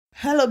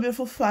Hello,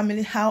 beautiful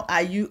family. How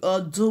are you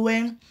all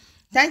doing?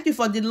 Thank you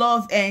for the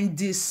love and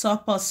the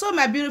support. So,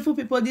 my beautiful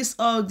people, this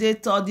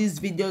update or this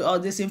video or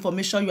this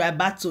information you are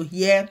about to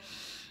hear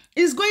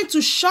is going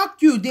to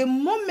shock you. The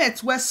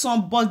moment where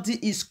somebody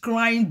is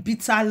crying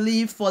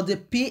bitterly for the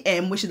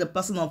PM, which is the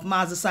person of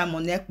Mazi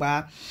Simon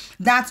Ekpa,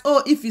 that,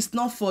 oh, if it's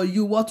not for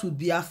you, what would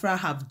Biafra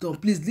have done?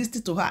 Please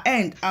listen to her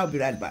and I'll be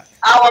right back.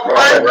 Our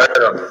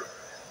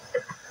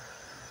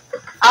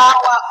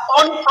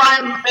own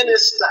Prime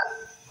Minister,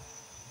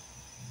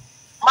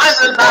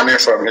 Coming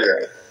from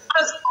here.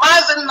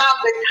 Mazi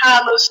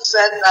Kano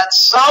said that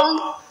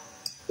some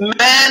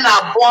men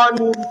are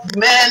born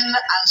men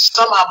and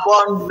some are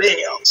born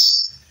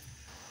males.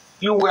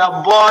 You were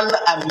born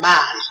a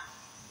man.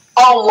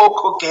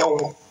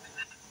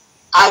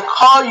 I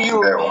call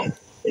you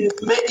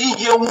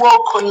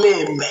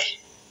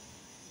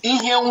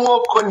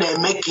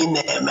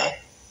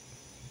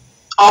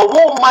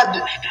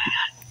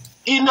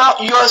you know,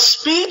 your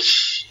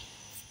speech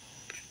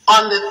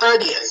on the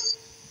 30th.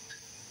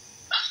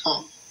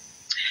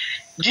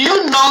 Do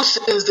you know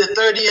since the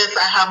 30th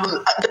I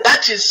haven't,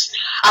 that is,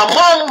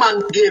 among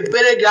mange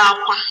berega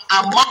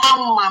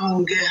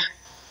among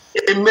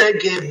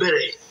mange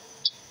bere.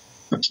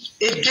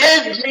 It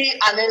gave me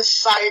an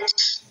insight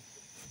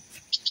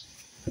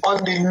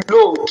on the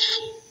load.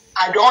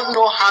 I don't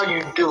know how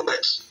you do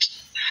it.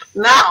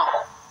 Now,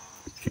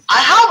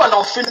 I have an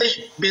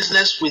unfinished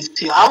business with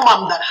you. I'm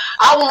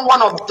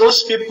one of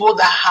those people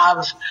that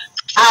have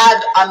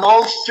had an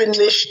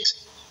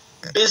unfinished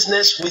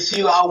business with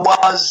you. I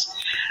was,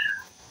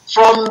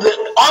 from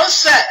the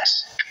onset,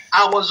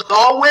 I was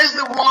always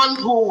the one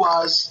who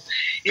was,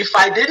 if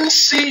I didn't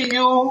see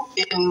you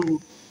in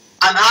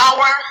an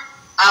hour,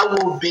 I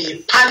will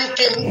be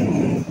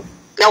panicking.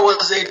 There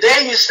was a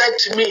day you said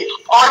to me,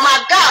 oh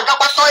my God, I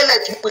got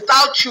toilet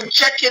without you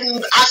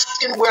checking,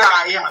 asking where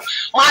I am.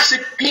 Marcy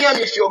PM,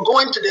 if you're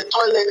going to the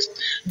toilet,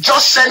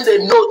 just send a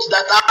note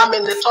that I'm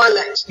in the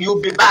toilet.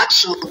 You'll be back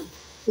soon.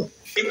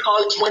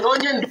 Because when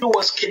Onyendu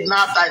was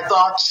kidnapped, I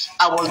thought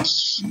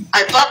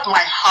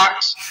my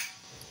heart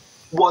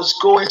was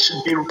going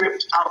to be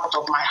ripped out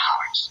of my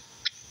heart,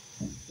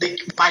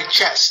 my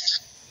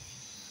chest.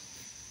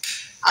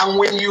 And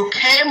when you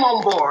came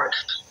on board,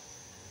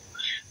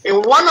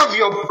 in one of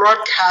your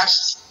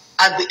broadcasts,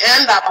 at the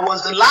end, I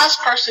was the last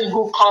person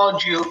who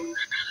called you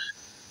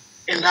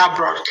in that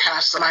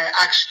broadcast, and I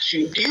asked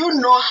you, do you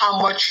know how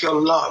much you're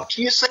loved?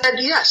 You said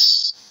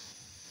yes.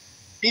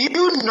 Do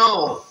you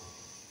know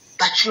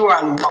that you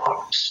are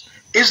loved?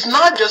 It's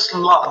not just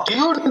love. Do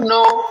you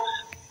know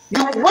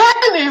you were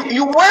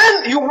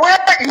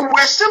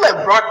still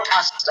a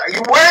broadcaster.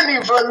 You weren't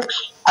even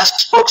a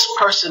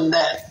spokesperson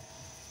then.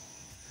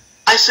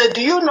 I said,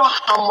 do you know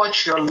how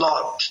much you're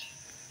loved?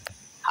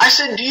 I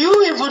said, do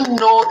you even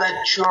know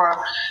that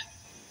you're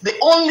the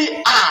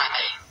only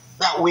eye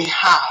that we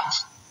have?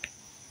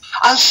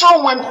 And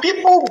so when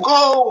people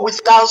go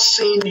without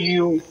seeing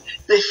you,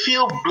 they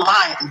feel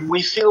blind.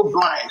 We feel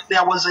blind.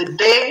 There was a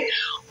day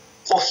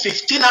for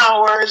 15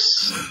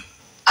 hours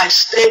I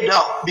stayed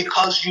up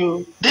because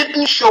you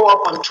didn't show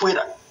up on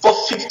Twitter. For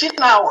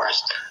 15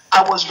 hours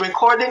I was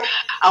recording,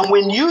 and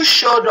when you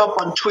showed up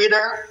on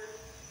Twitter,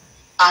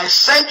 I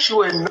sent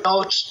you a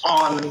note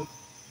on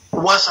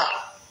WhatsApp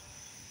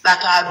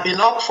that I had been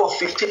up for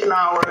 15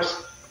 hours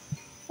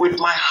with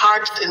my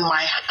heart in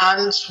my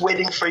hands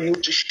waiting for you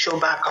to show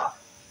back up.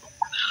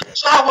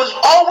 So I was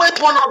always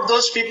one of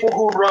those people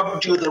who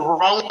rubbed you the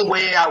wrong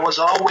way. I was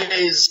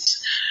always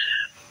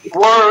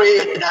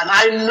worried, and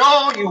I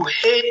know you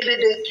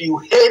hated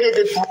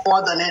it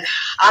more than it.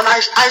 And I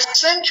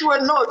sent you a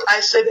note.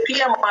 I said,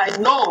 PM, I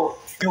know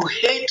you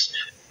hate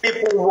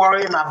people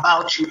worrying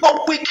about you,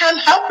 but we can't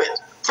help it.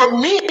 For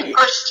me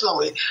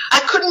personally,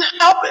 I couldn't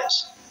help it.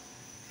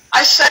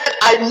 I said,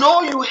 I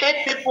know you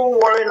hate people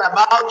worrying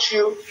about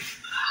you.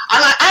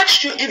 And I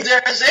asked you if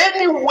there is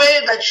any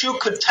way that you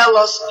could tell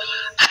us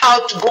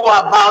how to go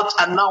about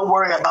and not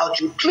worry about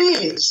you.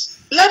 Please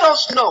let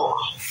us know.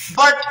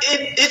 But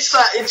it's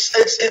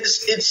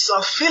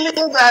a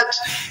feeling that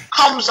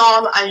comes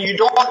on and you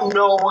don't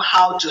know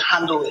how to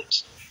handle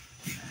it.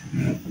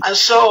 And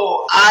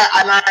so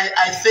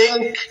I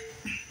think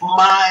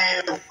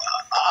my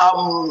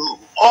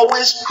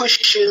always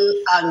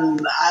pushing,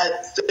 and I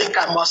think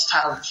I must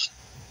have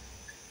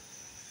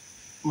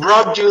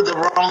rubbed you the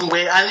wrong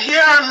way. And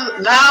here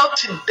I'm now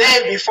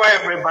today before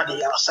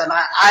everybody else, and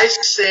I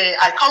say,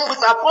 I come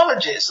with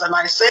apologies, and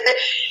I say,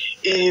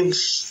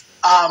 if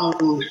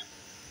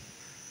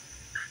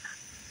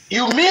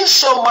you mean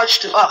so much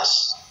to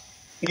us,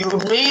 you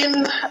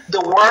mean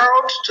the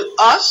world to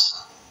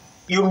us,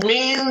 you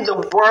mean the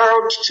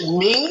world to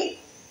me,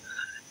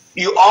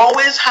 you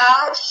always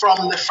have.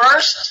 From the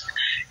first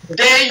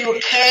day you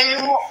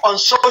came on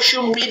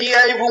social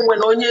media, even when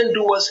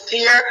Onyendu was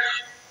here,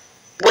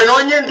 when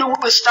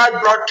Onyendu will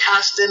start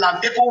broadcasting and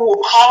people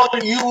will call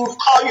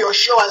your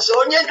show and say,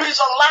 Onyendu is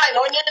online,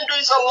 Onyendu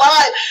is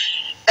online.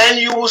 And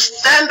you will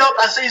stand up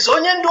and say, is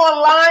Onyendu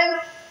online?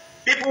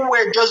 People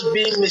were just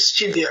being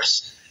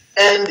mischievous.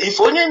 And if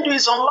Onyendu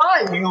is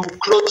online, you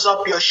close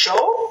up your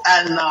show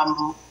and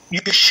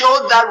you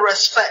show that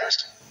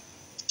respect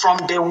from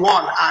day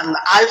one. And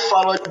I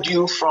followed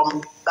you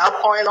from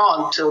that point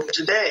on till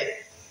today.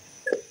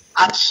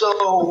 And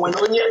so when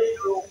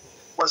Onyendu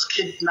was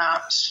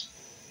kidnapped,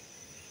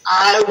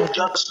 I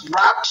just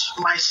wrapped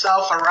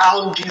myself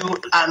around you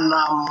and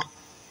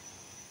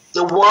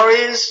the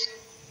worries.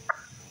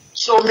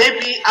 So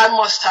maybe I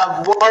must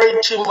have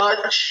worried too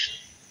much.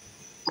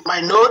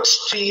 My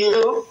notes to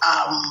you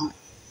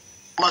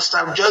must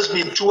have just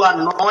been too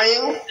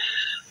annoying.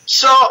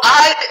 So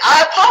I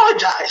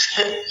apologize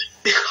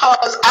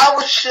because I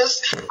was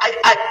just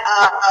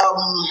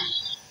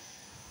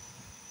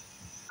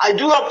I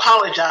do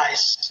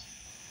apologize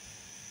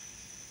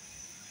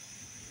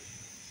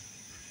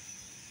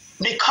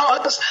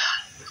because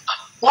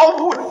what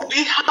would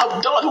we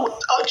have done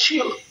without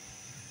you?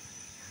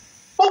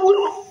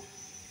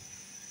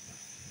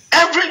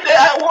 Every day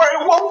I worry,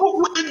 what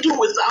would we do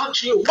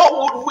without you?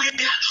 What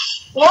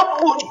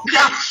would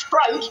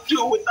BIAFRANS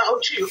do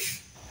without you?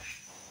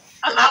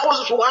 And that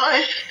was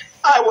why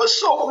I was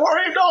so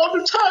worried all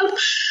the time.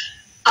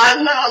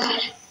 And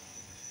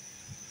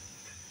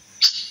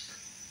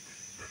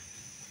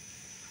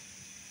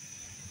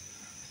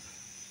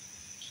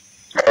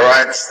all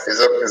right,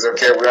 it's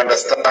okay. We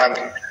understand.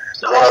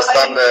 So we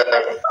understand.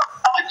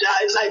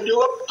 I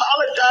do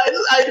apologize.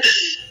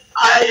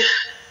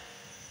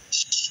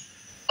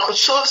 I'm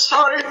so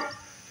sorry.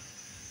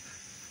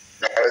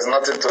 There is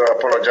nothing to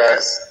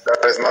apologize.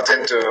 There is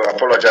nothing to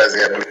apologize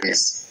here,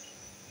 please.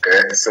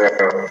 Okay, so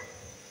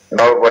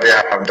nobody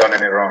have done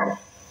any wrong.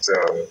 So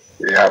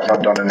you have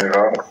not done any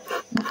wrong.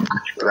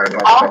 So there is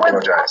nothing to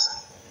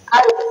apologize.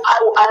 I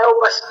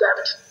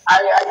overstepped. I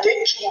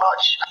did too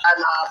much,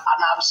 and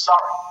I'm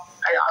sorry.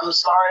 I'm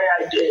sorry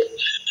I did.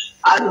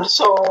 And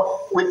so,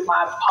 with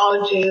my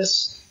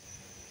apologies,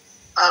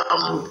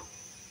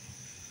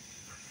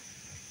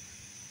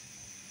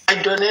 I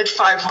donate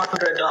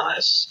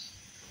 $500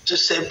 to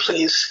say,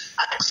 please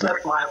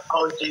accept my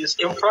apologies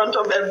in front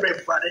of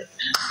everybody.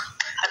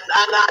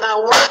 And I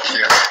want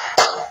you.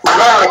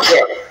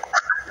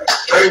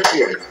 Thank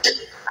you.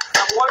 I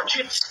want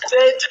you to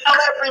say, tell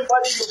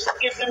everybody you've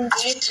forgiven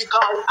me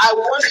because I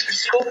want you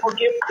to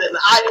forgive them.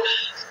 I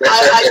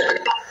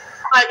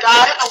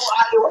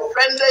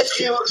offended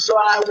you, so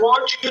I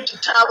want you to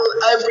tell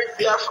every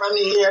Biafran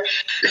here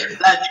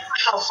that you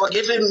have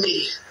forgiven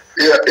me.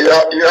 You have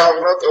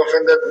not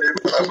offended me,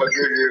 but I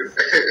forgive you.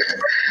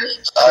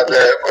 And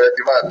for a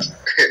demand.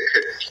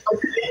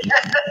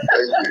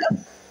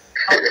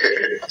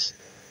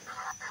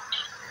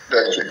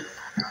 Thank you.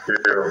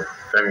 Thank you.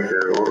 Thank you.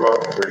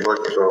 We go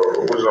to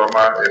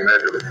Uzoma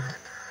Emedu.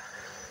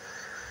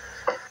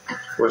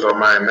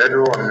 Uzoma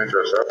Emedu, unmute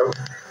yourself.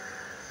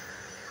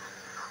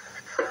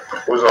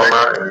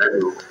 Uzoma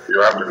Emedu, you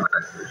have the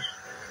mic, please.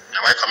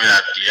 Am I coming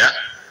out clear?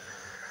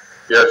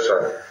 Yes, sir.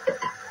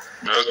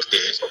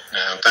 Okay.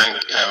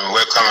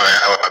 Welcome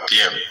our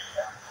PM.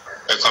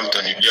 Welcome to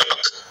New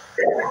York.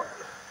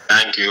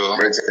 Thank you.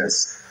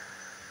 Greetings.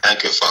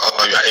 Thank you for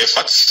all your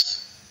efforts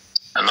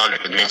and all you're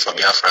doing for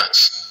BIAFRANS.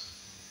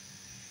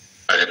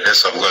 By the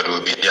grace of God,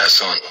 will be there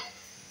soon.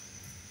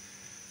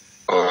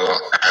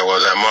 I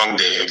was among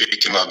the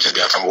victims of the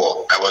Biafran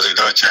war. I was a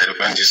little child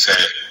when this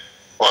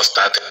war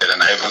started,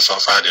 and I even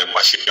suffered a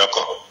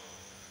Washiyoko.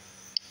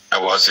 I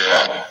was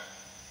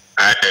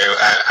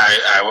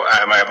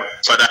my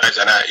father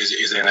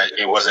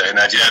was a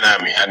Nigerian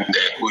army, and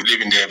we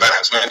live in the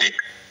barracks when they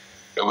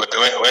were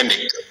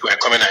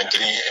coming and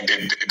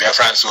killing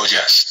Biafran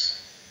soldiers.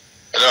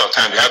 A lot of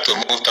times we have to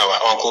move to our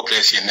uncle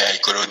place in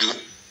Ikorodu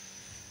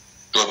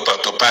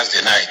to pass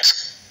the night.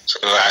 So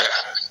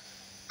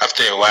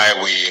after a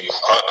while, we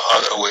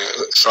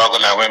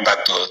struggled and went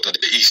back to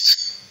the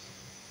east.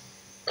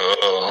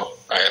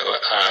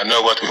 I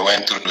know what we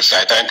went through, so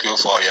I thank you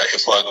for your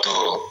effort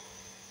to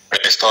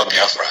restore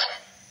Biafra.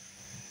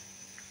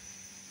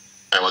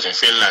 I was in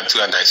Finland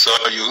too, and I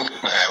saw you.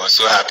 I was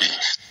so happy.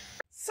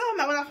 So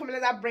my wonderful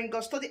family, that brings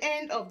us to the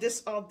end of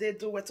this update.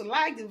 Do well to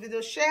like the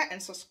video, share,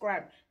 and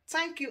subscribe.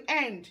 Thank you,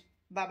 and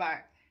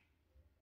bye-bye.